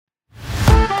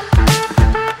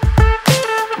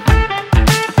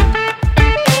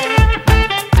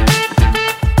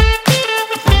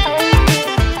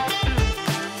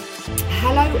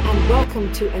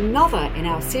another in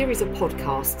our series of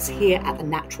podcasts here at the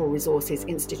Natural Resources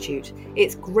Institute.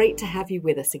 It's great to have you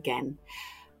with us again.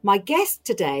 My guest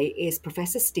today is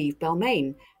Professor Steve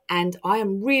Belmain, and I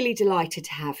am really delighted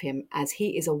to have him as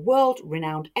he is a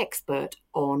world-renowned expert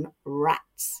on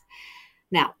rats.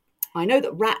 Now, I know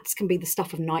that rats can be the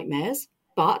stuff of nightmares,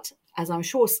 but as I'm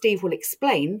sure Steve will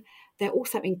explain, they're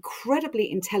also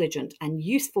incredibly intelligent and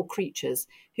useful creatures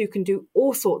who can do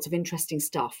all sorts of interesting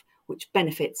stuff which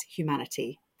benefits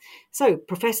humanity. So,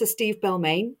 Professor Steve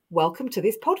Belmain, welcome to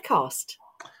this podcast.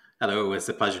 Hello, it's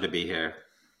a pleasure to be here.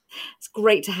 It's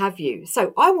great to have you.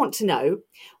 So I want to know,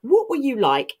 what were you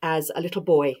like as a little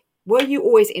boy? Were you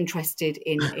always interested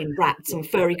in rats and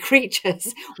furry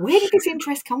creatures? Where did this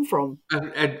interest come from?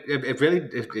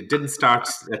 It didn't start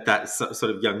at that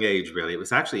sort of young age, really. It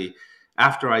was actually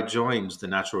after I joined the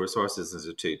Natural Resources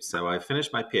Institute. So I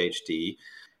finished my PhD.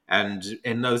 And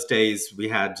in those days, we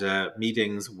had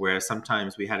meetings where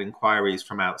sometimes we had inquiries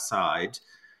from outside.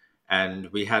 And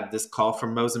we had this call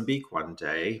from Mozambique one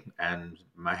day. And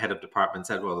my head of department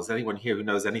said, well, is anyone here who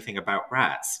knows anything about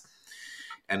rats?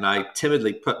 And I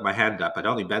timidly put my hand up. I'd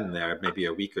only been there maybe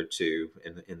a week or two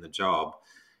in the job.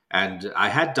 And I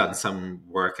had done some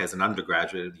work as an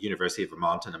undergraduate at the University of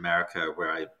Vermont in America,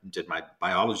 where I did my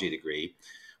biology degree,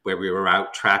 where we were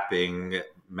out trapping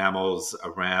mammals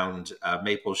around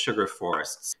maple sugar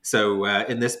forests. So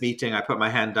in this meeting, I put my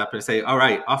hand up and I say, all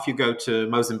right, off you go to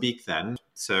Mozambique then.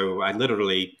 So I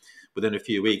literally, within a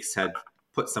few weeks, had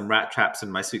put some rat traps in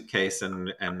my suitcase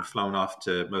and flown off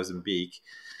to Mozambique.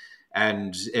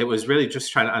 And it was really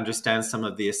just trying to understand some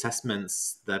of the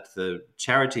assessments that the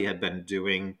charity had been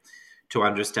doing to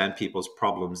understand people's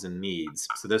problems and needs.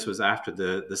 So this was after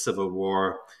the Civil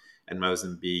War in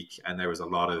Mozambique, and there was a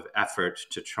lot of effort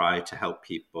to try to help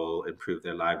people improve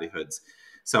their livelihoods.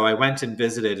 So I went and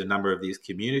visited a number of these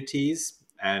communities,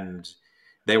 and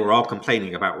they were all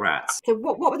complaining about rats. So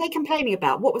what were they complaining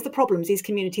about? What was the problems these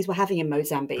communities were having in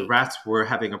Mozambique? The rats were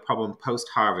having a problem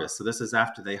post-harvest. So this is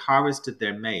after they harvested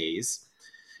their maize,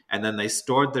 and then they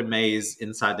stored their maize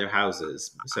inside their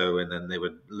houses. And then they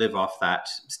would live off that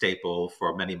staple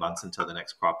for many months until the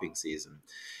next cropping season.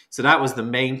 So that was the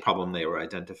main problem they were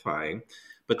identifying.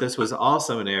 But this was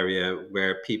also an area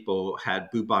where people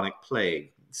had bubonic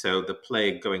plague. So the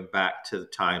plague going back to the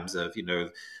times of,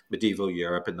 medieval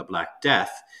Europe and the Black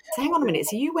Death. So hang on a minute.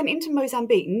 So you went into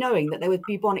Mozambique knowing that there was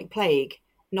bubonic plague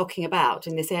knocking about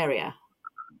in this area?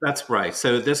 That's right.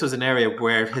 So this was an area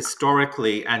where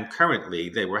historically and currently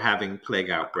they were having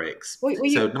plague outbreaks.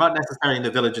 So not necessarily in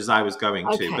the villages I was going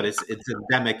to, but it's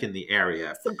endemic in the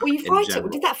area. So were you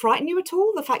frightened? Did that frighten you at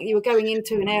all, the fact that you were going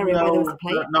into an area where there was a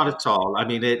plague? Not at all. I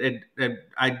mean,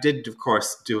 I did, of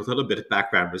course, do a little bit of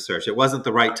background research. It wasn't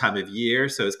the right time of year,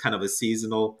 so it's kind of a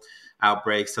seasonal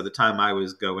outbreak. So the time I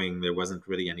was going, there wasn't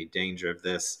really any danger of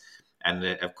this. And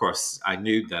of course, I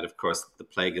knew that, the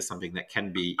plague is something that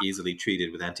can be easily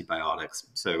treated with antibiotics.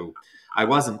 So I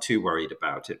wasn't too worried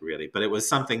about it, really. But it was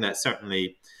something that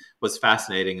certainly was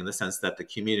fascinating in the sense that the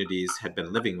communities had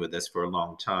been living with this for a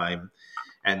long time.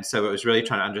 And so it was really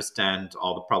trying to understand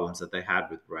all the problems that they had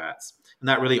with rats. And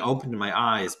that really opened my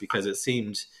eyes because it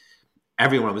seemed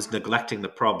everyone was neglecting the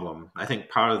problem. I think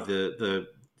part of the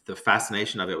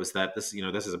fascination of it was that this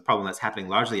is a problem that's happening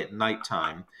largely at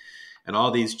nighttime. And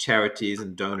all these charities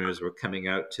and donors were coming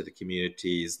out to the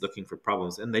communities looking for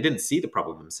problems, and they didn't see the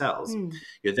problem themselves.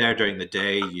 You're there during the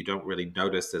day, you don't really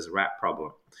notice there's a rat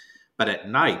problem. But at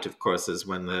night, of course, is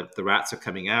when the rats are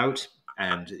coming out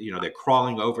and, they're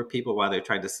crawling over people while they're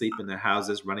trying to sleep in their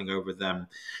houses, running over them.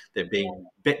 They're being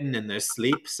bitten in their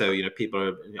sleep. So, people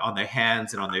are on their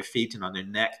hands and on their feet and on their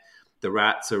neck. The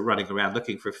rats are running around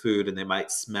looking for food, and they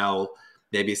might smell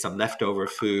maybe some leftover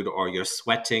food, or you're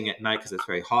sweating at night because it's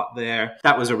very hot there.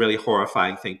 That was a really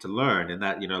horrifying thing to learn. And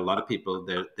that, a lot of people,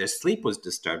 their sleep was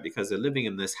disturbed because they're living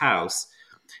in this house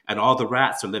and all the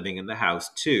rats are living in the house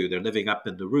too. They're living up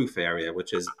in the roof area,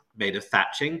 which is made of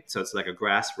thatching. So it's like a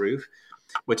grass roof,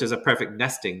 which is a perfect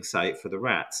nesting site for the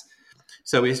rats.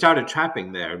 So we started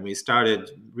trapping there, and we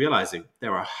started realizing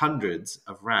there are hundreds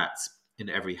of rats in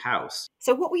every house.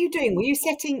 So what were you doing? Were you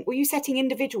setting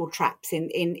individual traps in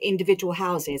individual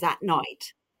houses at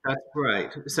night? That's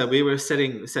right. So we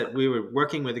were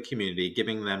working with the community,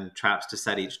 giving them traps to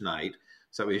set each night.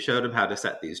 So we showed them how to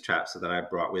set these traps that I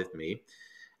brought with me.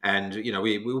 And,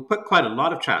 we put quite a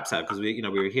lot of traps out because we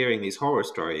were hearing these horror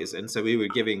stories. And so we were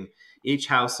giving each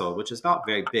household, which is not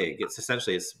very big.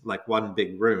 It's like one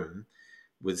big room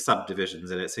with subdivisions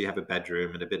in it. So you have a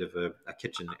bedroom and a bit of a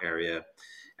kitchen area.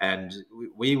 And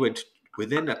we would,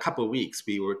 within a couple of weeks,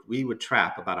 we would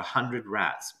trap about 100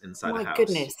 rats inside the house. My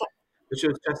goodness. Which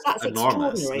was just an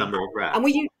enormous number of rats. And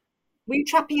Were you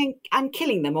trapping and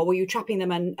killing them, or were you trapping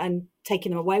them and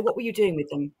taking them away? What were you doing with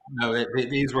them? No,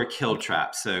 these were kill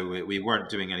traps, so we weren't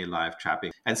doing any live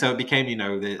trapping, and so it became,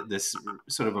 this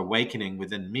sort of awakening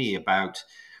within me about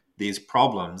these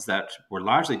problems that were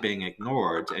largely being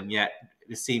ignored, and yet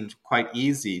it seemed quite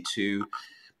easy to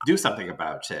do something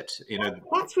about it.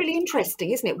 That's really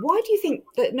interesting, isn't it? Why do you think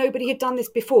that nobody had done this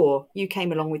before you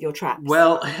came along with your traps?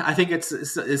 Well, I think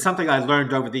it's something I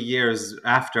learned over the years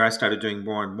after I started doing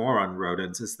more and more on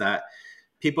rodents, is that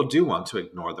people do want to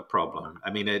ignore the problem.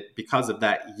 I mean, because of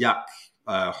that yuck,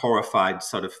 horrified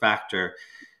sort of factor.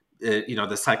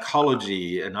 The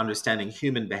psychology and understanding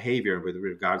human behavior with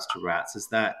regards to rats is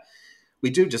that we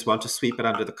do just want to sweep it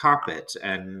under the carpet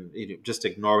and just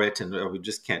ignore it, and we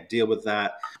just can't deal with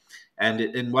that.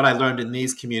 And what I learned in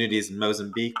these communities in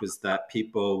Mozambique was that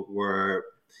people were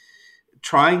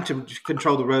trying to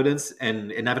control the rodents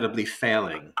and inevitably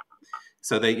failing.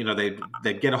 So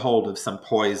they'd get a hold of some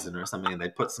poison or something, and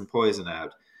they'd put some poison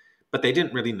out, but they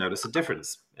didn't really notice a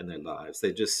difference in their lives.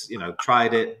 They just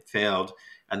tried it, failed,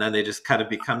 and then they just kind of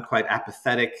become quite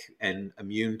apathetic and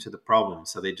immune to the problem.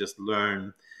 So they just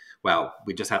learn, well,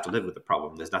 we just have to live with the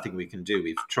problem. There's nothing we can do.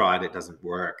 We've tried, it doesn't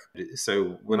work.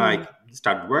 So when I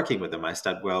started working with them, I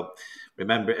said, well,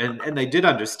 remember, and they did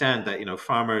understand that,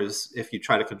 farmers, if you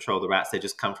try to control the rats, they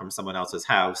just come from someone else's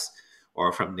house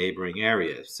or from neighboring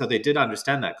areas. So they did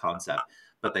understand that concept,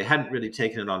 but they hadn't really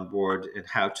taken it on board in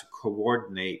how to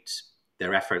coordinate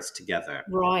their efforts together.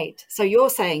 Right. So you're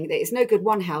saying that it's no good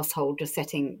one household just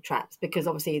setting traps, because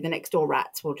obviously the next door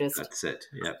rats will just That's it.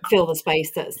 Yeah. fill the space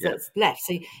that's left.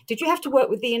 So did you have to work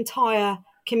with the entire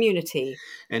community?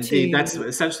 Indeed, that's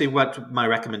essentially what my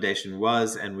recommendation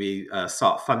was, and we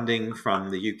sought funding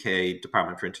from the UK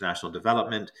Department for International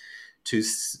Development to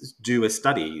do a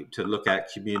study to look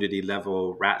at community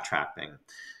level rat trapping.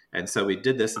 And so we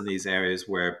did this in these areas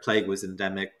where plague was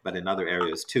endemic, but in other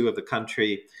areas too of the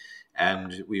country.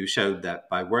 And we showed that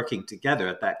by working together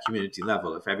at that community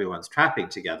level, if everyone's trapping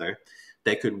together,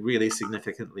 they could really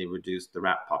significantly reduce the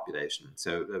rat population.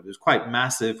 So it was quite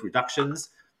massive reductions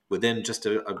within just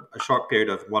a short period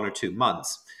of 1 or 2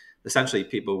 months. Essentially,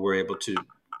 people were able to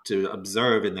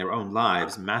observe in their own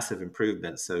lives massive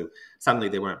improvements. So suddenly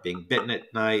they weren't being bitten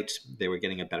at night. They were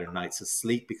getting a better night's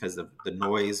sleep because of the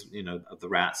noise, of the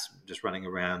rats just running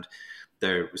around.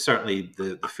 Certainly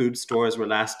the food stores were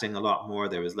lasting a lot more.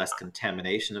 There was less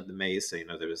contamination of the maize. So,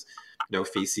 there was no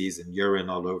feces and urine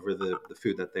all over the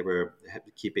food that they were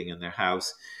keeping in their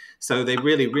house. So they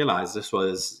really realized this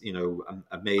was,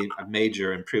 a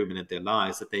major improvement in their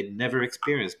lives that they'd never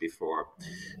experienced before.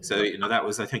 So, that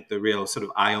was, I think, the real sort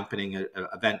of eye-opening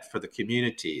event for the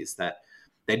communities, that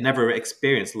they'd never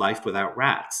experienced life without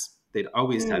rats. They'd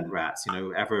always had rats,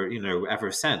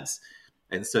 ever since.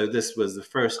 And so this was the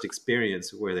first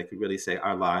experience where they could really say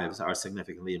our lives are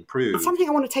significantly improved. Something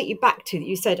I want to take you back to that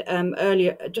you said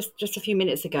earlier, just a few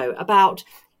minutes ago, about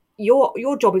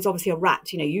your job is obviously a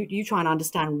rat. You try and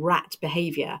understand rat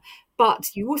behaviour, but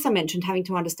you also mentioned having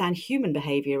to understand human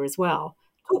behaviour as well.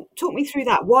 Talk me through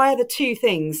that. Why are the two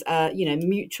things,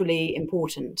 mutually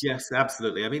important? Yes,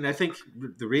 absolutely. I mean, I think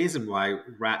the reason why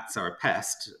rats are a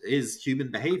pest is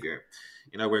human behavior.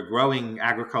 We're growing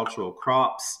agricultural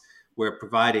crops. We're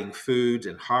providing food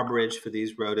and harborage for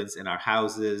these rodents in our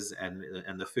houses, and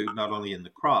the food not only in the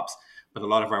crops, but a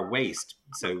lot of our waste.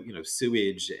 So,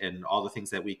 sewage and all the things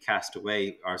that we cast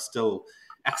away are still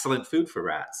excellent food for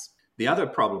rats. The other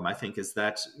problem, I think, is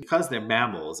that because they're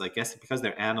mammals, I guess because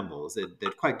they're animals,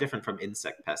 they're quite different from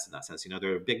insect pests in that sense.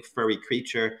 They're a big furry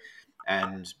creature,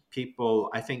 and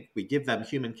people, I think we give them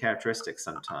human characteristics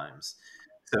sometimes.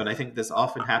 So, and I think this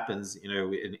often happens,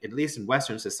 at least in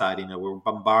Western society, we're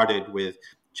bombarded with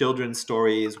children's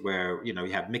stories where, you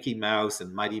have Mickey Mouse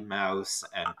and Mighty Mouse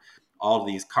and all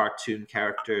these cartoon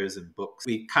characters and books.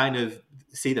 We kind of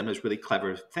see them as really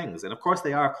clever things. And of course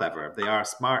they are clever. They are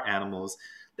smart animals.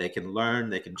 They can learn,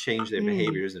 they can change their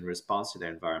behaviors in response to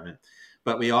their environment.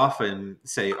 But we often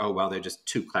say, oh, well, they're just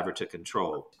too clever to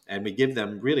control. And we give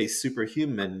them really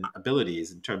superhuman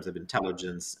abilities in terms of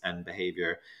intelligence and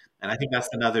behavior. And I think that's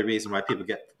another reason why people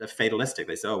get fatalistic.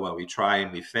 They say, oh, well, we try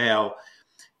and we fail,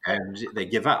 and they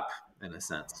give up in a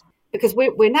sense. Because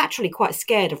we're naturally quite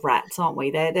scared of rats, aren't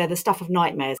we? They're the stuff of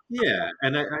nightmares. Yeah,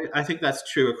 and I think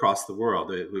that's true across the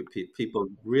world. People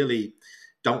really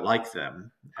don't like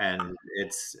them, and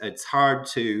it's hard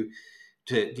to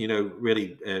to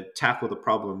really tackle the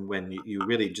problem when you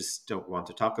really just don't want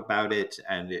to talk about it,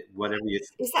 and whatever you.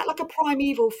 Is that like a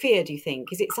primeval fear, do you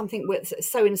think? Is it something that's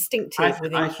so instinctive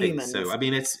within I think humans? so. I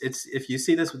mean, it's if you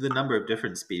see this with a number of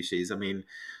different species. I mean,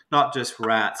 not just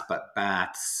rats, but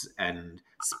bats and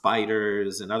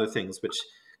spiders and other things, which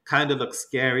kind of look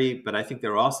scary, but I think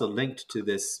they're also linked to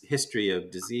this history of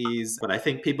disease. But I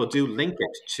think people do link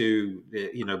it to,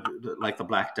 like the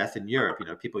Black Death in Europe.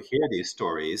 People hear these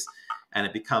stories, and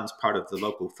it becomes part of the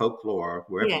local folklore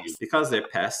wherever Yes. because they're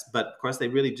pests. But of course, they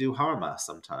really do harm us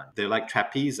sometimes. They're like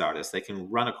trapeze artists. They can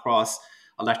run across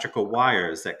electrical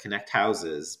wires that connect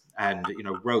houses and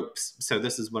ropes. So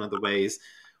this is one of the ways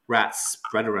rats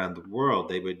spread around the world.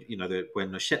 They would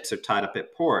when the ships are tied up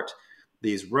at port,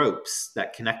 these ropes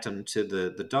that connect them to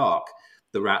the dock,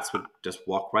 the rats would just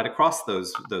walk right across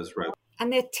those ropes.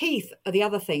 And their teeth are the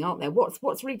other thing, aren't there?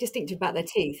 What's really distinctive about their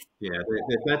teeth? Yeah,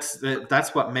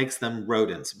 that's what makes them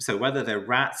rodents. So whether they're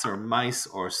rats or mice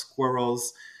or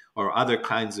squirrels or other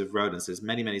kinds of rodents, there's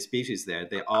many species there.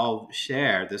 They all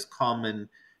share this common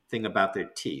thing about their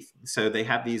teeth. So they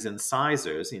have these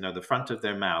incisors, the front of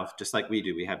their mouth, just like we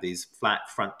do. We have these flat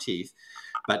front teeth,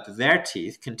 but their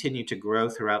teeth continue to grow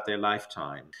throughout their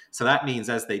lifetime. So that means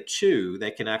as they chew,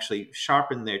 they can actually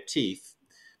sharpen their teeth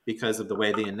because of the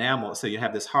way the enamel. So you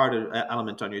have this hard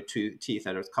element on your teeth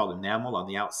that is called enamel on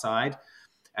the outside.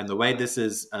 And the way this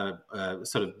is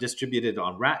sort of distributed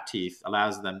on rat teeth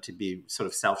allows them to be sort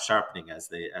of self-sharpening as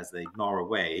they gnaw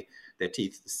away. Their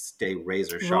teeth stay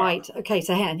razor sharp. Right. Okay.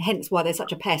 So hence why they're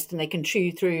such a pest, and they can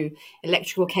chew through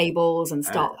electrical cables and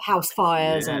start house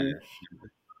fires and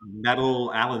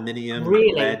metal, aluminium,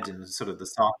 really? lead, and sort of the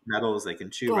soft metals. They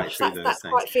can chew right through those that's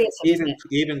things. Quite fearsome,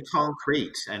 even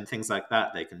concrete and things like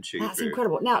that they can chew That's through.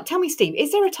 Incredible. Now, tell me, Steve,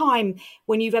 is there a time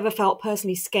when you've ever felt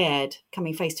personally scared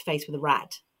coming face to face with a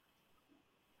rat?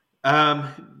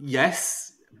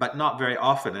 Yes, but not very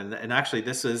often. And actually,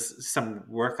 this is some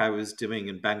work I was doing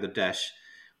in Bangladesh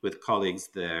with colleagues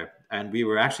there. And we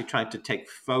were actually trying to take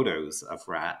photos of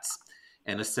rats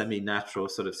in a semi-natural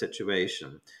sort of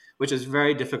situation, which is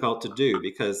very difficult to do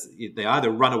because they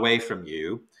either run away from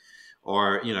you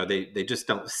or, they just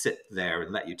don't sit there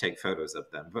and let you take photos of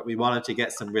them. But we wanted to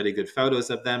get some really good photos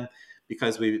of them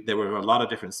because there were a lot of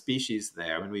different species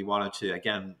there. And we wanted to,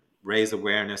 again, raise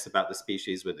awareness about the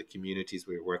species with the communities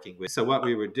we were working with. So what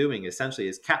we were doing essentially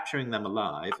is capturing them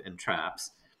alive in traps.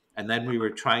 And then we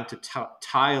were trying to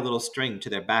tie a little string to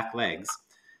their back legs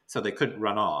so they couldn't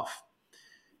run off.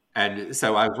 And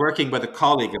so I was working with a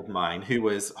colleague of mine who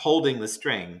was holding the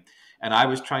string, and I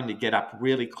was trying to get up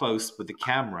really close with the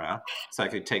camera so I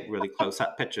could take really close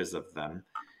up pictures of them.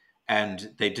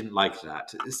 And they didn't like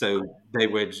that. So they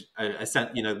would,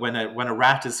 when a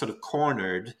rat is sort of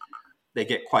cornered, they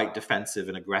get quite defensive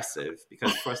and aggressive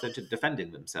because, of course, they're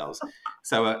defending themselves.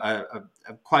 So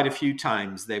quite a few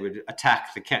times they would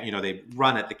attack the camera. They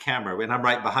run at the camera, and I'm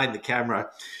right behind the camera,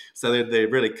 so they're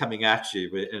really coming at you,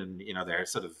 and they're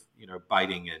sort of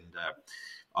biting and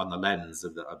on the lens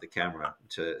of the camera.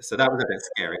 So that was a bit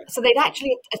scary. So they'd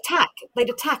actually attack. They'd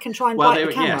attack and try and bite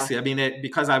the camera. Yes, I mean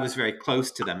because I was very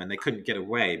close to them and they couldn't get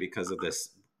away because of this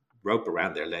rope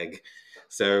around their leg.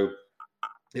 So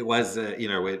it was,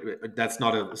 that's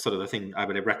not a sort of a thing I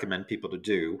would recommend people to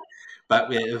do,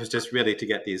 but it was just really to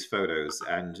get these photos.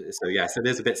 And so, yes, it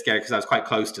is a bit scary because I was quite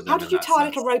close to them. How did you tie a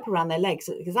little rope around their legs?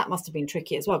 Because that must have been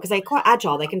tricky as well, because they're quite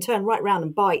agile. They can turn right around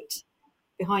and bite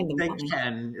behind them.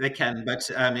 They can,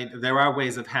 but there are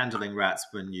ways of handling rats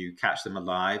when you catch them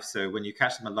alive. So when you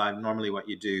catch them alive, normally what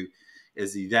you do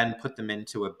is you then put them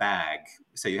into a bag.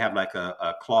 So you have like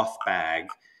a cloth bag.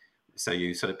 So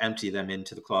you sort of empty them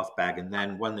into the cloth bag, and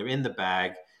then when they're in the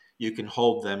bag, you can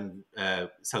hold them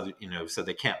so that so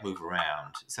they can't move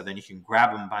around. So then you can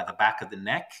grab them by the back of the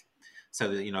neck, so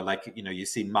that you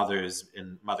see mothers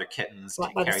and mother kittens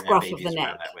carrying their babies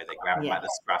around that way. They grab them by the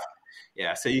scruff.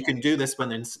 Yeah, so you can do this when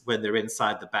they're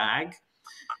inside the bag,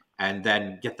 and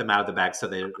then get them out of the bag so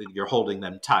you're holding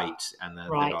them tight, and then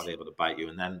they're not able to bite you,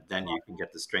 and then you can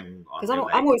get the string on their leg.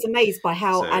 I'm always amazed by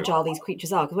how agile these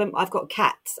creatures are, because I've got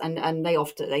cats, and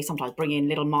they sometimes bring in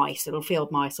little mice, little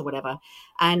field mice or whatever,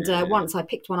 and once I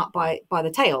picked one up by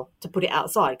the tail to put it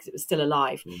outside because it was still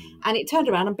alive, and it turned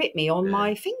around and bit me on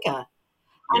my finger.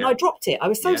 And I dropped it. I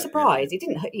was so surprised. It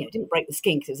didn't hurt, it didn't break the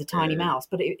skin because it was a tiny mouse,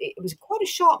 but it was quite a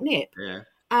sharp nip. Yeah.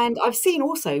 And I've seen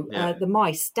also the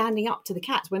mice standing up to the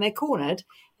cats when they're cornered.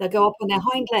 They'll go up on their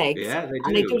hind legs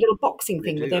and they do a little boxing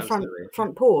thing with their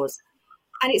front paws.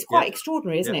 And it's quite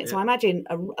extraordinary, isn't it? So I imagine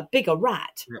a bigger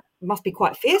rat must be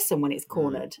quite fearsome when it's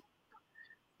cornered.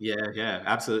 Yeah,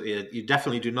 absolutely. You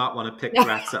definitely do not want to pick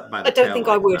rats up by the tail. I don't tail think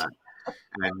I would.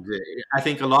 And I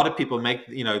think a lot of people make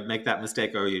that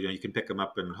mistake. Oh, you can pick them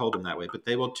up and hold them that way, but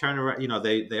they will turn around.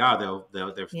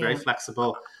 They're very Yeah.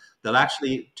 flexible. They'll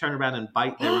actually turn around and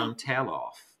bite their own tail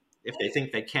off if they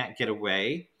think they can't get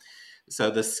away. So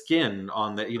the skin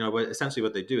on essentially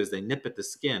what they do is they nip at the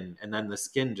skin, and then the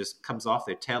skin just comes off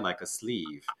their tail like a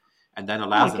sleeve, and then Oh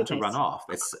my allows them to run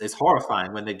goodness. off. It's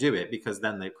horrifying when they do it, because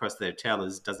then of course their tail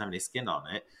doesn't have any skin on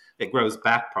it. It grows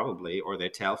back probably, or their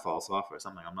tail falls off or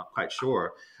something. I'm not quite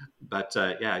sure, but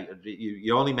yeah,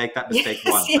 you only make that mistake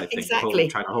Yes, once. yeah, I think exactly.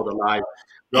 trying to hold a live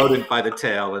rodent by the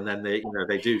tail, and then they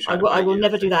do try to I bite will you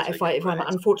never if do that they if get I'm away.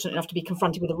 unfortunate enough to be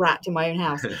confronted with a rat in my own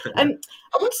house. I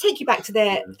want to take you back to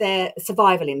their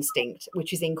survival instinct,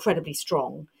 which is incredibly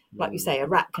strong. Like you say, a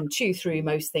rat can chew through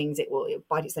most things. It'll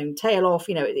bite its own tail off.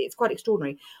 It's quite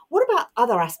extraordinary. What about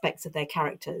other aspects of their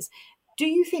characters? Do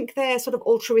you think they're sort of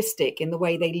altruistic in the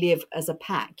way they live as a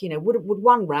pack? Would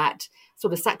one rat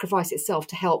sort of sacrifice itself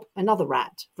to help another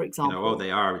rat, for example? They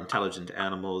are intelligent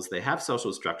animals. They have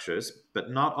social structures,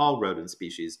 but not all rodent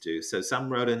species do. So some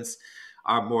rodents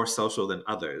are more social than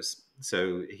others.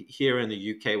 So here in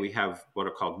the UK, we have what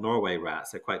are called Norway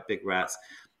rats. They're quite big rats,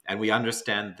 and we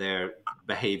understand their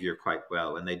behavior quite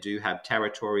well. And they do have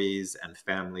territories and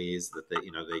families that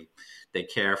they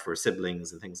care for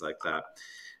siblings and things like that.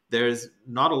 There's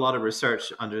not a lot of research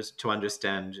to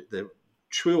understand the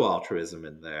true altruism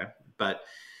in there, but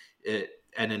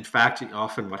and in fact,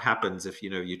 often what happens if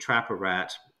you trap a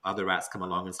rat, other rats come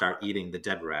along and start eating the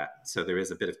dead rat. So there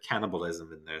is a bit of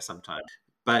cannibalism in there sometimes.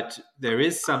 But there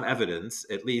is some evidence,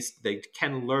 at least they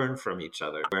can learn from each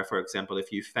other. Where, for example,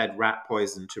 if you fed rat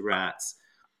poison to rats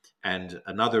and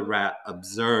another rat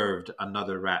observed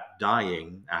another rat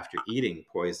dying after eating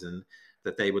poison,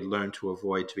 that they would learn to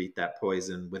avoid to eat that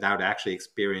poison without actually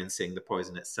experiencing the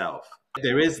poison itself.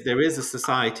 There is a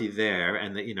society there,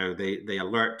 and that they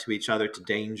alert to each other to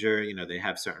danger. They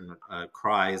have certain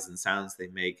cries and sounds they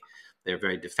make. They're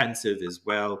very defensive as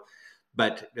well,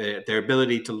 but their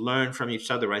ability to learn from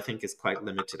each other, I think, is quite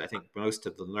limited. I think most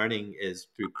of the learning is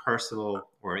through personal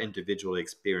or individual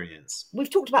experience.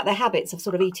 We've talked about their habits of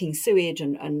sort of eating sewage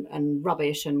and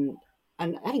rubbish and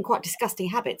having quite disgusting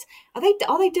habits. Are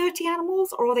they dirty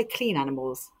animals or are they clean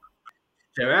animals?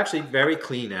 They're actually very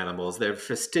clean animals. They're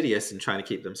fastidious in trying to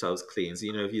keep themselves clean. So,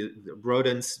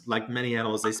 rodents, like many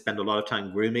animals, they spend a lot of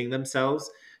time grooming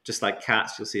themselves. Just like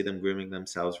cats, you'll see them grooming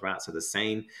themselves. Rats are the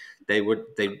same. They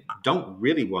don't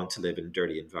really want to live in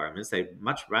dirty environments. They'd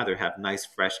much rather have nice,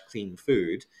 fresh, clean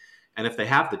food. And if they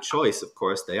have the choice, of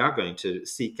course, they are going to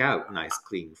seek out nice,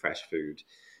 clean, fresh food.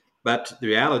 But the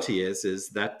reality is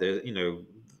that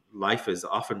life is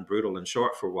often brutal and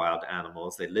short for wild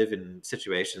animals. They live in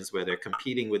situations where they're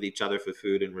competing with each other for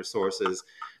food and resources.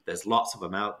 There's lots of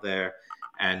them out there,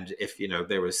 and if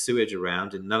there was sewage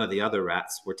around and none of the other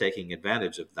rats were taking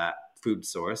advantage of that food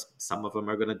source, some of them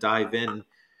are going to dive in.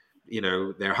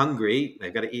 They're hungry,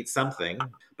 they've got to eat something,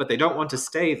 but they don't want to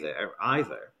stay there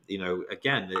either.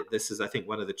 Again, this is, I think,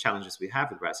 one of the challenges we have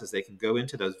with rats is they can go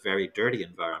into those very dirty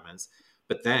environments,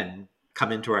 but then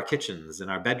come into our kitchens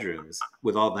and our bedrooms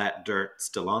with all that dirt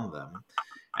still on them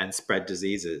and spread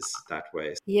diseases that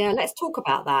way. Yeah, let's talk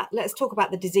about that. Let's talk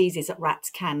about the diseases that rats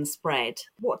can spread.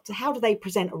 How do they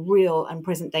present a real and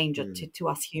present danger to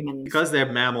us humans? Because they're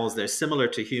mammals, they're similar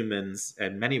to humans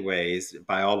in many ways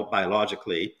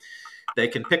biologically. They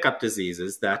can pick up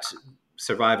diseases that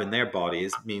survive in their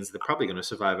bodies, means they're probably going to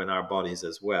survive in our bodies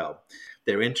as well.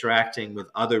 They're interacting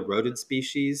with other rodent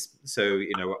species. So,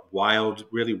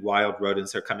 really wild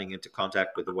rodents are coming into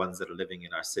contact with the ones that are living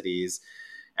in our cities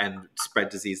and spread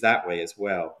disease that way as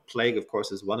well. Plague, of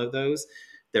course, is one of those.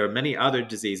 There are many other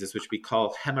diseases which we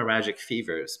call hemorrhagic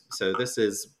fevers. So this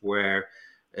is where,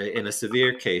 in a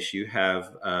severe case, you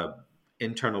have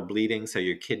internal bleeding, so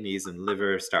your kidneys and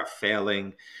liver start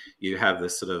failing. You have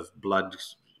this sort of blood,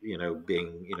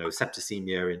 being,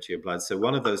 septicemia into your blood. So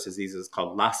one of those diseases is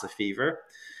called Lassa fever.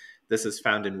 This is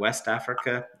found in West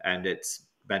Africa, and it's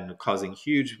been causing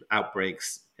huge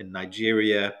outbreaks in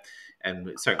Nigeria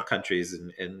and certain countries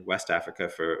in West Africa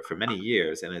for many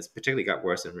years, and it's particularly got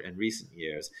worse in recent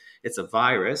years. It's a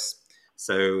virus,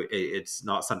 so it's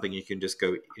not something you can just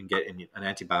go and get an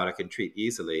antibiotic and treat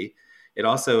easily. It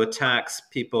also attacks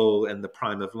people in the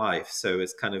prime of life, so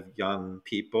it's kind of young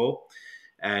people,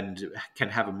 and can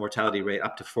have a mortality rate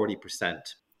up to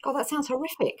 40%. God, that sounds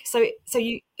horrific.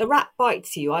 A rat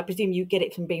bites you. I presume you get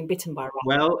it from being bitten by a rat.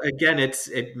 Well, again,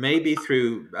 it may be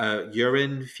through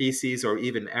urine, feces, or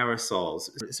even aerosols.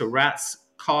 So rats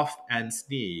cough and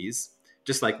sneeze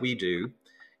just like we do,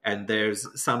 and there's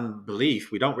some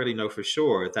belief, we don't really know for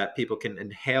sure, that people can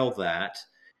inhale that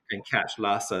and catch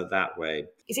Lassa that way.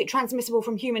 Is it transmissible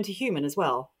from human to human as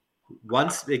well?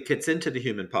 Once it gets into the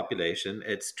human population,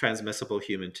 it's transmissible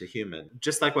human to human.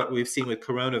 Just like what we've seen with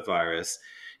coronavirus,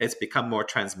 it's become more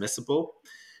transmissible.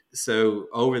 So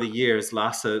over the years,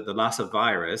 the Lassa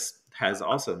virus has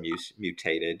also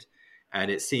mutated. And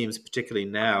it seems, particularly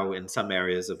now in some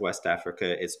areas of West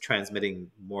Africa, it's transmitting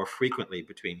more frequently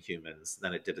between humans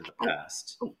than it did in the And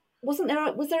past. was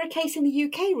there a case in the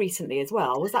UK recently as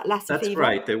well? Was that Lassa That's fever?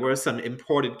 right. There were some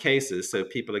imported cases. So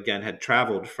people, again, had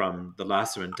traveled from the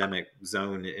Lassa endemic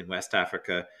zone in West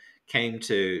Africa, came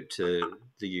to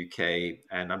the UK,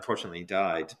 and unfortunately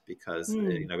died because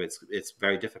it's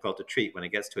very difficult to treat when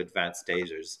it gets to advanced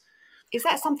stages. Is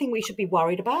that something we should be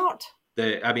worried about?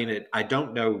 I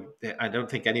don't know. I don't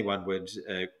think anyone would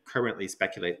currently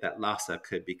speculate that Lassa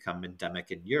could become endemic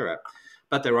in Europe.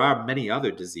 But there are many other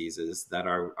diseases that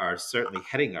are certainly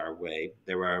heading our way.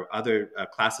 There are other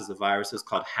classes of viruses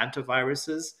called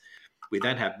hantaviruses. We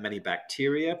then have many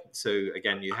bacteria. So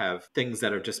again, you have things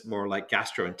that are just more like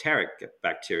gastroenteric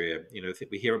bacteria.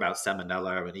 We hear about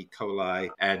salmonella and E. coli,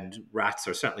 and rats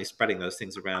are certainly spreading those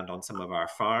things around on some of our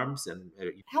farms. And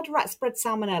how do rats spread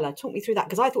salmonella? Talk me through that,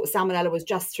 because I thought salmonella was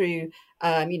just through,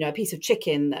 a piece of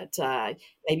chicken that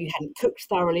maybe you hadn't cooked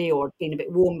thoroughly or been a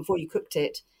bit warm before you cooked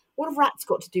it. What have rats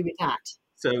got to do with that?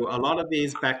 So a lot of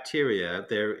these bacteria,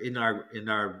 they're in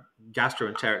our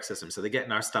gastroenteric system. So they get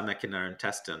in our stomach, in our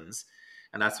intestines.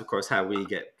 And that's, of course, how we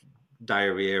get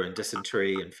diarrhea and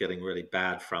dysentery and feeling really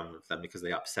bad from them, because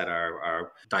they upset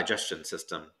our digestion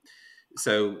system.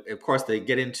 So, of course, they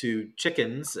get into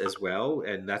chickens as well.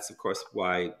 And that's, of course,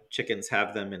 why chickens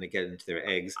have them, and they get into their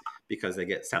eggs, because they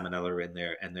get salmonella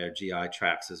in their GI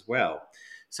tracts as well.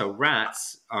 So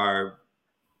rats are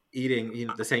eating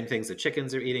the same things that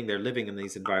chickens are eating. They're living in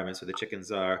these environments where the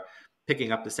chickens are,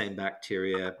 picking up the same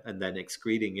bacteria and then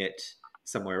excreting it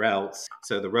somewhere else.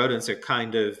 So the rodents are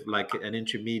kind of like an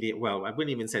intermediate, well, I wouldn't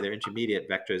even say they're intermediate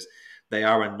vectors. They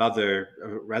are another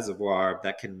reservoir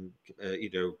that can,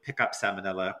 pick up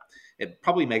salmonella. It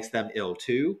probably makes them ill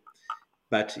too,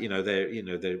 but we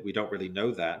don't really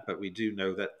know that, but we do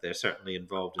know that they're certainly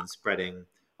involved in spreading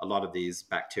a lot of these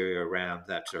bacteria around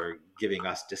that are giving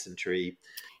us dysentery.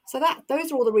 So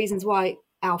those are all the reasons why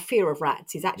our fear of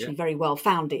rats is actually Yeah. very well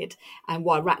founded, and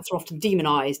why rats are often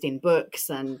demonized in books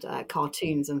and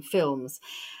cartoons and films.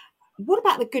 What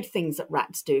about the good things that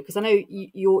rats do? Because I know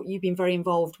you've been very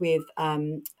involved with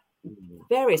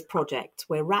various projects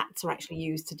where rats are actually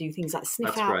used to do things like sniff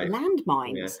That's out right. Yeah.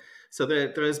 landmines. So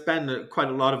there has been quite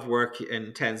a lot of work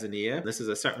in Tanzania. This is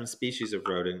a certain species of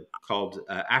rodent called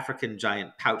African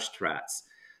giant pouched rats.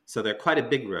 So they're quite a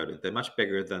big rodent. They're much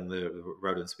bigger than the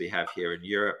rodents we have here in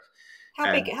Europe.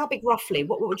 How big roughly?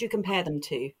 What would you compare them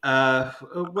to?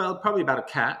 Well, probably about a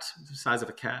cat, the size of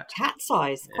a cat. Cat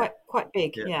size, Yeah. quite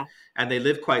big, yeah. And they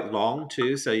live quite long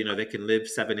too. So, they can live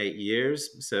 7-8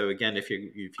 years. So again, if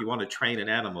you want to train an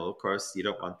animal, of course, you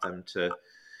don't want them to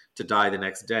die the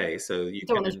next day. So you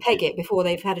don't want them to peg it before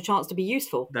they've had a chance to be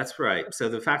useful. That's right. So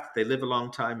the fact that they live a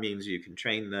long time means you can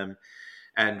train them.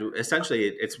 And essentially,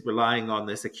 it's relying on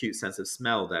this acute sense of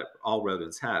smell that all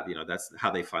rodents have. That's how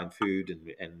they find food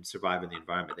and survive in the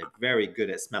environment. They're very good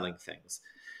at smelling things.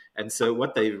 And so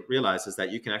what they realize is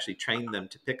that you can actually train them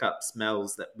to pick up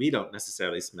smells that we don't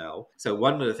necessarily smell. So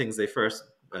one of the things they first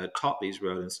taught these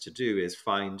rodents to do is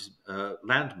find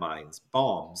landmines,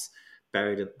 bombs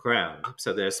buried in the ground.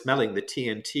 So they're smelling the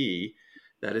TNT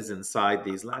that is inside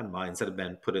these landmines that have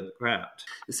been put in the ground.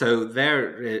 So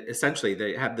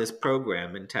they have this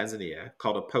program in Tanzania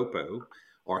called a popo,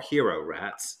 or hero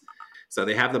rats. So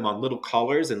they have them on little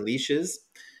collars and leashes,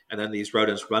 and then these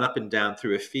rodents run up and down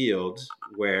through a field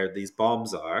where these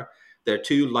bombs are. They're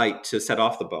too light to set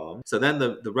off the bomb. So then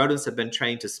the rodents have been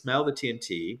trained to smell the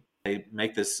TNT. They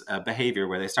make this behavior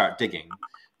where they start digging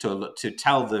to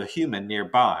tell the human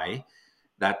nearby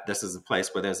that this is a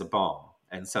place where there's a bomb.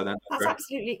 And so then that's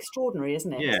absolutely extraordinary,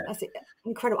 isn't it? Yeah, that's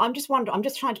incredible. I'm just trying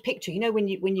to picture. When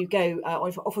you go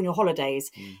off on your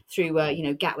holidays through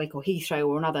Gatwick or Heathrow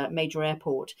or another major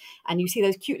airport, and you see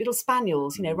those cute little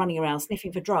spaniels, running around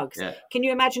sniffing for drugs. Yeah. Can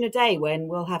you imagine a day when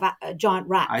we'll have giant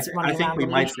rats running around? I think we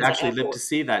might actually live to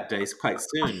see that day quite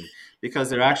soon, because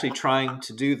they're actually trying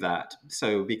to do that.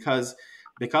 So because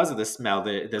of the smell,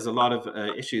 there's a lot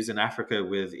of issues in Africa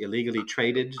with illegally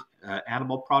traded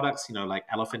animal products, like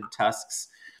elephant tusks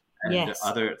and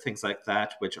other things like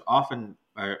that, which often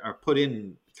are put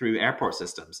in through airport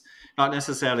systems, not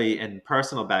necessarily in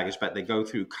personal baggage, but they go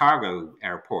through cargo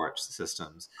airport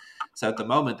systems. So at the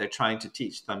moment, they're trying to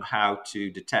teach them how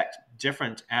to detect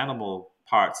different animal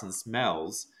parts and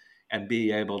smells and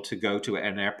be able to go to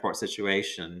an airport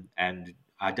situation and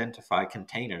identify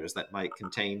containers that might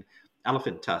contain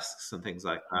elephant tusks and things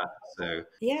like that. So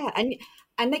Yeah,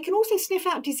 and they can also sniff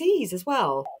out disease as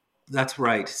well. that's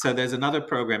right. So there's another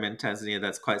program in Tanzania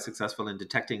that's quite successful in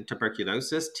detecting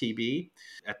tuberculosis, TB.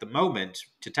 At the moment,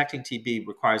 detecting TB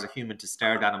requires a human to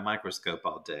stare down a microscope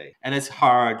all day. And it's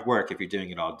hard work if you're doing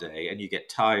it all day and you get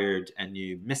tired and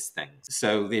you miss things.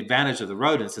 So the advantage of the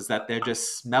rodents is that they're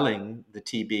just smelling the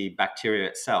TB bacteria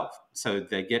itself. So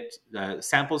they get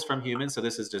samples from humans. So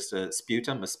this is just a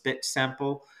sputum, a spit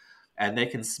sample, and they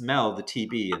can smell the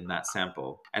TB in that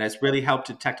sample. And it's really helped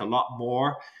detect a lot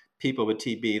more people with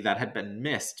TB that had been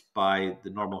missed by the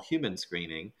normal human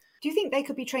screening. Do you think they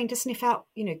could be trained to sniff out,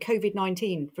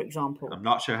 COVID-19, for example? I'm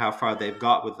not sure how far they've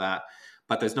got with that,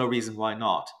 but there's no reason why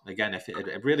not. Again, if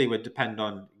it really would depend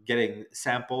on getting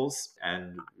samples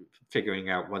and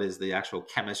figuring out what is the actual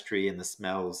chemistry and the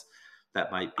smells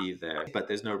that might be there. But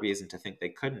there's no reason to think they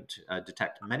couldn't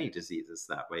detect many diseases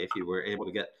that way if you were able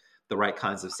to get the right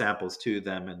kinds of samples to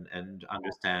them and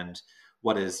understand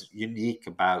what is unique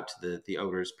about the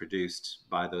odors produced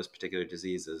by those particular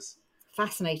diseases.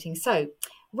 Fascinating. So,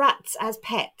 rats as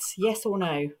pets, yes or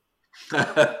no?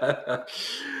 A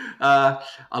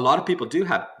lot of people do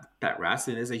have pet rats,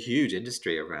 and there's a huge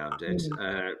industry around it.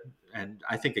 And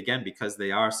I think, again, because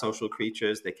they are social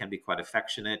creatures, they can be quite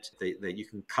affectionate. That you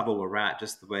can cuddle a rat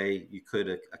just the way you could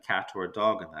a cat or a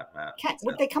dog in that mat.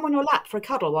 Would they come on your lap for a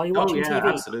cuddle while you're Oh, watching yeah,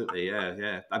 TV? absolutely. Yeah,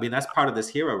 yeah. I mean, that's part of this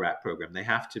hero rat program. They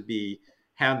have to be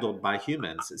handled by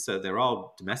humans. So they're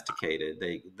all domesticated.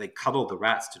 They cuddle the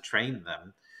rats to train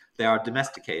them. They are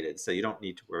domesticated, so you don't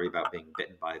need to worry about being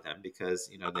bitten by them because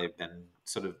they've been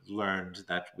sort of learned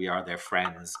that we are their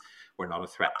friends. We're not a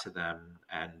threat to them,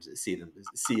 and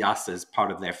see us as part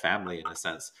of their family in a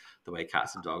sense, the way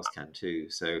cats and dogs can too.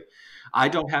 So, I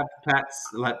don't have pets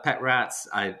like pet rats.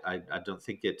 I don't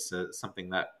think it's something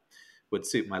that would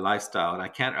suit my lifestyle, and I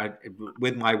can't.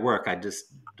 With my work, I just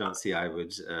don't see I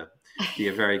would be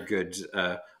a very good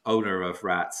owner of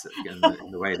rats in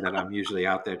the way that I'm usually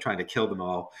out there trying to kill them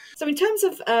all. So, in terms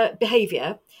of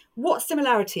behaviour, what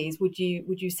similarities would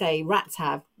you say rats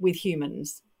have with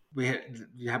humans? We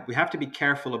have to be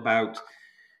careful about,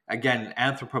 again,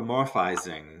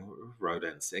 anthropomorphizing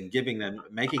rodents and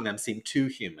making them seem too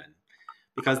human,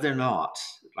 because they're not.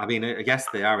 I mean, I guess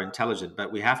they are intelligent,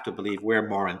 but we have to believe we're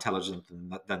more intelligent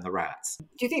than the rats.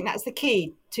 Do you think that's the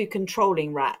key to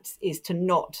controlling rats, is to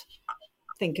not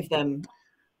think of them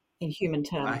in human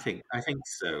terms? I think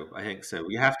so. I think so.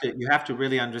 You have to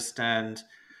really understand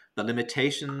the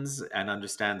limitations and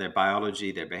understand their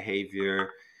biology, their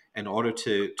behavior, in order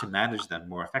to manage them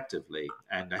more effectively.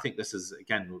 And I think this is,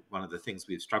 again, one of the things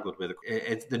we've struggled with.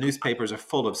 The newspapers are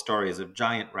full of stories of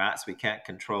giant rats we can't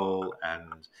control,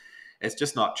 and it's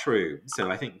just not true.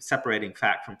 So I think separating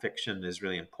fact from fiction is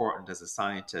really important as a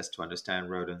scientist to understand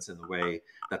rodents in the way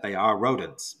that they are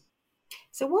rodents.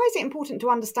 So, why is it important to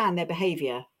understand their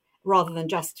behaviour rather than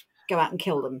just go out and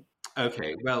kill them?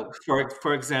 Okay, well,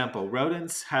 for example,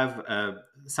 rodents have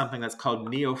something that's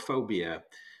called neophobia.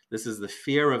 This is the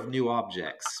fear of new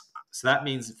objects. So that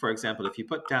means, for example, if you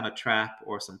put down a trap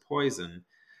or some poison,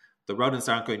 the rodents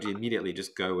aren't going to immediately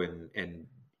just go and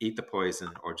eat the poison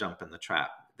or jump in the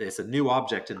trap. There's a new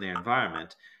object in their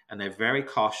environment, and they're very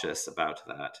cautious about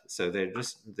that. So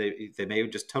they may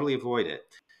just totally avoid it.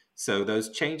 So those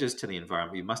changes to the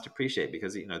environment you must appreciate,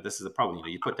 because this is the problem.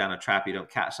 You put down a trap, you don't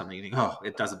catch something, you think, oh,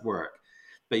 it doesn't work.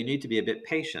 But you need to be a bit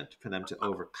patient for them to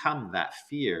overcome that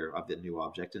fear of the new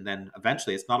object, and then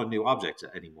eventually it's not a new object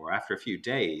anymore. After a few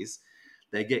days,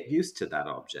 they get used to that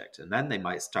object, and then they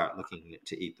might start looking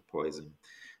to eat the poison.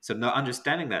 So now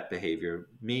understanding that behavior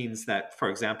means that, for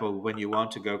example, when you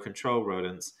want to go control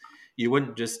rodents, you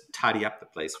wouldn't just tidy up the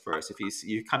place first. If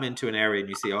you come into an area and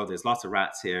you see, oh, there's lots of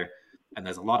rats here, and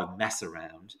there's a lot of mess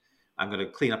around, I'm going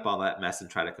to clean up all that mess and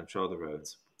try to control the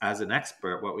rodents. As an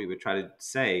expert, what we would try to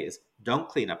say is don't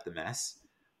clean up the mess,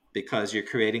 because you're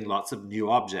creating lots of new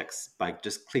objects by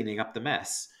just cleaning up the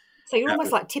mess. So you're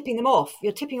almost like tipping them off.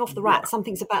 You're tipping off the rat. Yeah.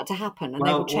 Something's about to happen, and they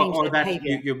Well, will change or their that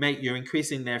behaviour. you're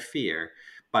increasing their fear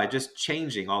by just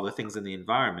changing all the things in the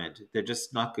environment. They're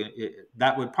just not going.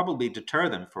 That would probably deter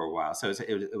them for a while. So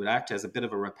it would act as a bit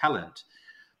of a repellent.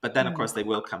 But then, of course, they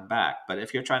will come back. But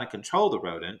if you're trying to control the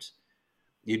rodent,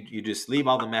 you just leave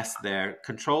all the mess there,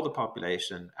 control the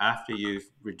population. After you've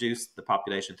reduced the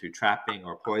population through trapping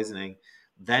or poisoning,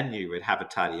 then you would have a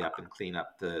tidy up and clean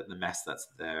up the mess that's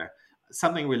there.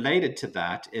 Something related to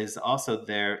that is also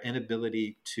their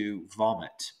inability to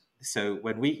vomit. So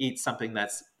when we eat something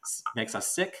that makes us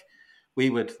sick, we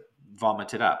would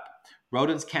vomit it up.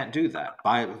 Rodents can't do that.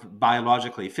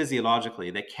 Biologically,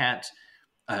 physiologically, they can't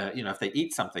if they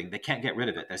eat something, they can't get rid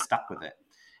of it. They're stuck with it.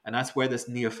 And that's where this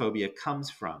neophobia comes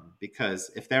from,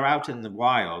 because if they're out in the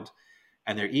wild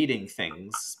and they're eating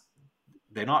things,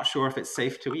 they're not sure if it's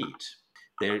safe to eat.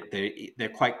 They're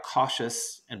quite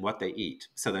cautious in what they eat.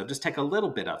 So they'll just take a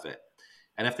little bit of it.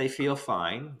 And if they feel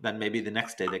fine, then maybe the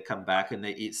next day they come back and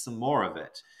they eat some more of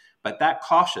it. But that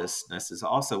cautiousness is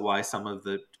also why some of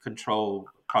the control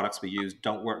products we use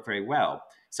don't work very well.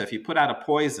 So if you put out a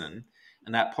poison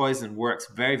and that poison works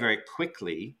very, very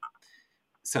quickly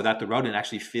so that the rodent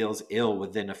actually feels ill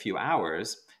within a few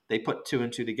hours, they put two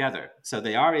and two together. So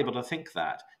they are able to think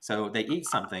that. So they eat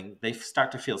something, they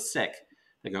start to feel sick.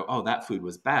 They go, oh, that food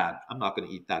was bad. I'm not going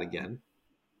to eat that again.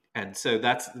 And so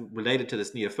that's related to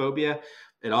this neophobia.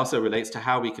 It also relates to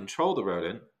how we control the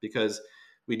rodent, because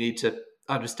we need to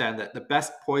understand that the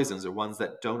best poisons are ones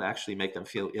that don't actually make them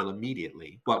feel ill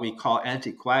immediately. What we call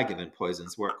anticoagulant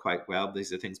poisons work quite well.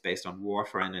 These are things based on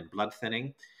warfarin and blood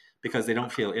thinning, because they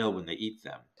don't feel ill when they eat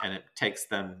them. And it takes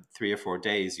them 3 or 4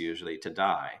 days usually to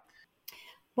die.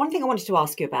 One thing I wanted to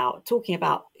ask you about, talking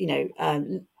about,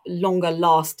 longer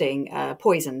lasting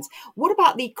poisons, what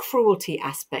about the cruelty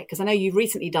aspect? Because I know you've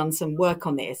recently done some work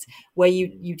on this where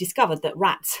you discovered that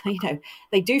rats,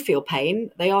 they do feel pain.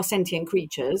 They are sentient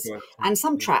creatures, and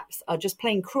some traps are just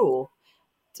plain cruel.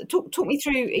 So talk me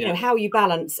through, how you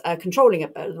balance controlling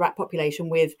the rat population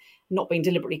with not being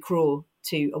deliberately cruel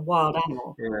to a wild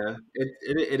animal. Yeah,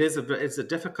 it's a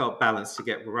difficult balance to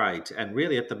get right. And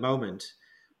really at the moment,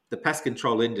 the pest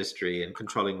control industry and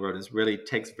controlling rodents really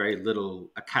takes very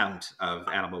little account of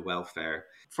animal welfare.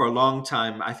 For a long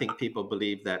time, I think people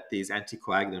believed that these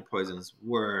anticoagulant poisons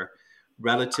were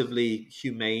relatively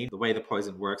humane. The way the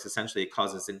poison works, essentially it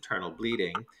causes internal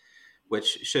bleeding,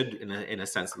 which should, in a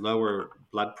sense, lower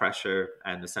blood pressure,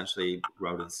 and essentially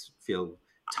rodents feel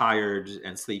tired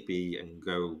and sleepy and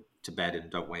go to bed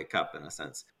and don't wake up, in a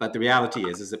sense. But the reality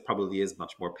is it probably is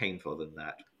much more painful than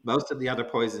that. Most of the other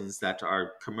poisons that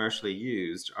are commercially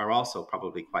used are also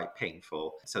probably quite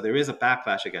painful. So there is a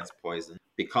backlash against poison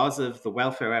because of the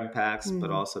welfare impacts,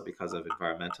 but also because of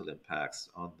environmental impacts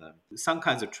on them. Some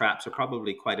kinds of traps are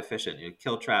probably quite efficient.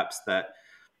 Kill traps that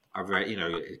are very,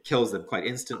 it kills them quite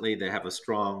instantly. They have a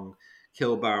strong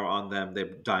kill bar on them. They're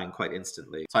dying quite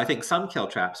instantly. So I think some kill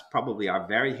traps probably are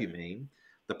very humane.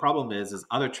 The problem is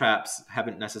other traps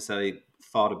haven't necessarily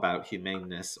thought about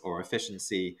humaneness or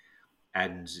efficiency,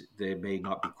 and they may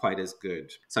not be quite as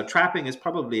good. So trapping is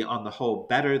probably on the whole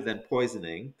better than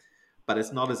poisoning, but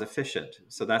it's not as efficient.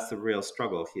 So that's the real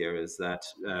struggle here, is that,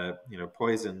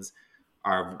 poisons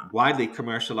are widely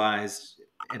commercialized.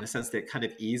 In a sense, they're kind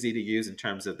of easy to use in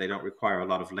terms of they don't require a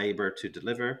lot of labor to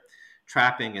deliver.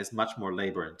 Trapping is much more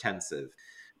labor intensive.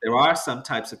 There are some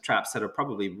types of traps that are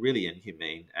probably really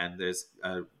inhumane, and there's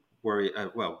a worry.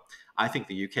 I think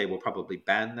the UK will probably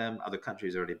ban them. Other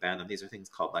countries already ban them. These are things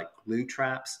called like glue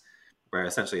traps, where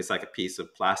essentially it's like a piece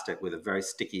of plastic with a very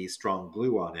sticky, strong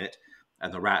glue on it,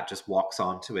 and the rat just walks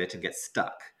onto it and gets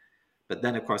stuck. But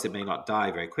then, of course, it may not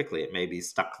die very quickly. It may be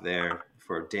stuck there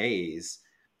for days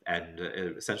and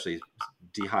essentially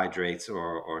dehydrates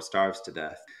or starves to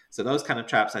death. So those kind of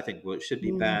traps, I think, should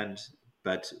be banned.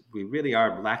 But we really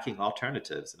are lacking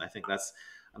alternatives. And I think that's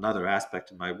another aspect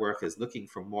of my work, is looking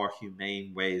for more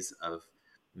humane ways of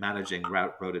managing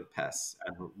rodent pests.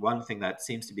 And one thing that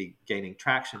seems to be gaining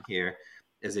traction here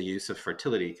is a use of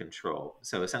fertility control.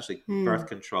 So essentially birth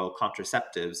control,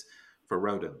 contraceptives for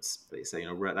rodents. So,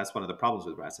 that's one of the problems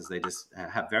with rats, is they just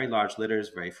have very large litters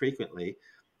very frequently,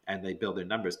 and they build their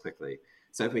numbers quickly.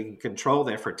 So if we can control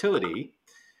their fertility,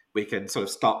 we can sort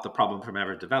of stop the problem from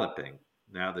ever developing.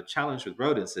 Now, the challenge with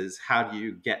rodents is, how do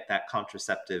you get that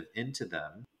contraceptive into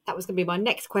them? That was going to be my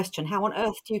next question. How on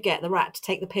earth do you get the rat to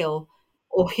take the pill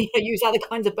or use other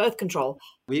kinds of birth control?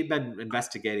 We've been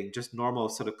investigating just normal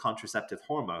sort of contraceptive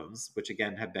hormones, which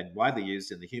again have been widely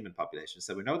used in the human population.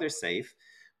 So we know they're safe,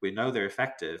 we know they're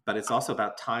effective, but it's also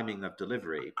about timing of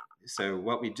delivery. So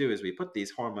what we do is we put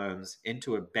these hormones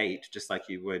into a bait, just like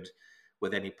you would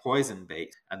with any poison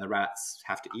bait, and the rats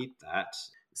have to eat that.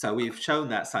 So we've shown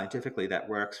that scientifically that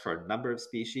works for a number of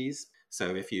species.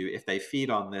 So if they feed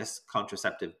on this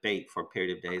contraceptive bait for a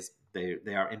period of days,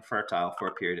 they are infertile for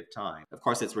a period of time. Of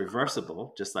course, it's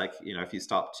reversible, just like, if you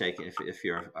stop taking, if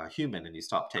you're a human and you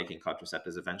stop taking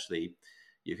contraceptives, eventually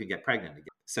you can get pregnant again.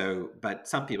 So, but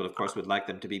some people, of course, would like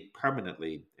them to be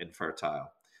permanently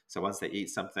infertile. So once they eat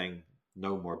something,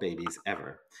 no more babies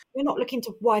ever. You're not looking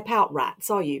to wipe out rats,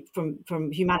 are you,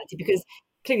 from humanity? Because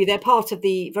clearly they're part of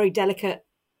the very delicate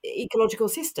ecological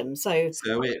system. So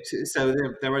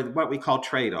there are what we call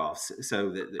trade-offs.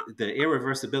 So the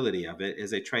irreversibility of it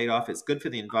is a trade-off. It's good for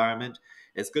the environment.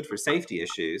 It's good for safety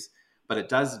issues. But it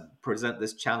does present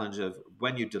this challenge of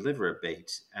when you deliver a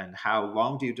bait and how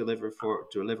long do you deliver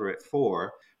it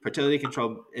for. Fertility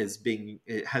control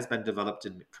it has been developed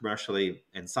commercially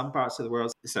in some parts of the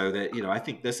world, so that I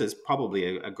think this is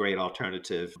probably a great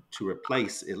alternative to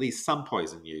replace at least some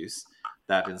poison use.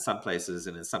 That in some places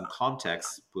and in some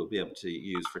contexts we'll be able to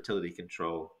use fertility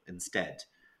control instead.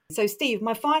 So, Steve,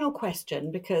 my final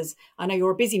question, because I know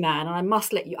you're a busy man and I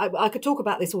must let you, I could talk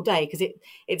about this all day because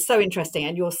it's so interesting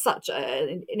and you're such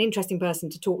an interesting person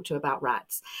to talk to about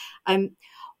rats.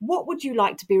 What would you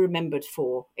like to be remembered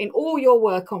for in all your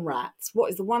work on rats? What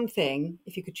is the one thing,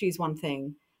 if you could choose one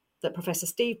thing, that Professor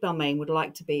Steve Belmain would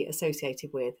like to be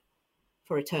associated with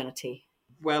for eternity?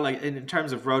 Well, in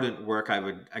terms of rodent work,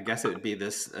 I guess it would be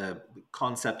this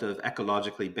concept of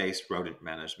ecologically based rodent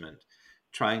management,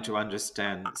 trying to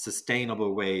understand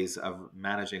sustainable ways of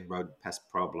managing rodent pest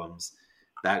problems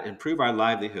that improve our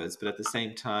livelihoods, but at the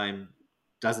same time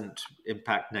doesn't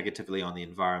impact negatively on the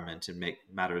environment and make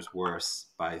matters worse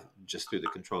by just through the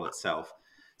control itself.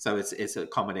 So it's a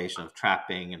combination of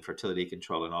trapping and fertility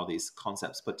control and all these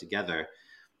concepts put together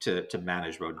to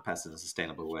manage rodent pests in a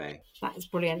sustainable way. That is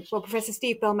brilliant. Well, Professor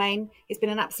Steve Belmain, it's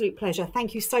been an absolute pleasure.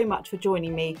 Thank you so much for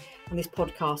joining me on this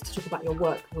podcast to talk about your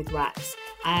work with rats.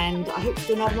 And I hope to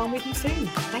do another one with you soon.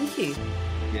 Thank you.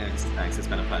 Yes, thanks. It's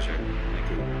been a pleasure.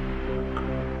 Thank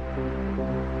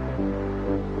you.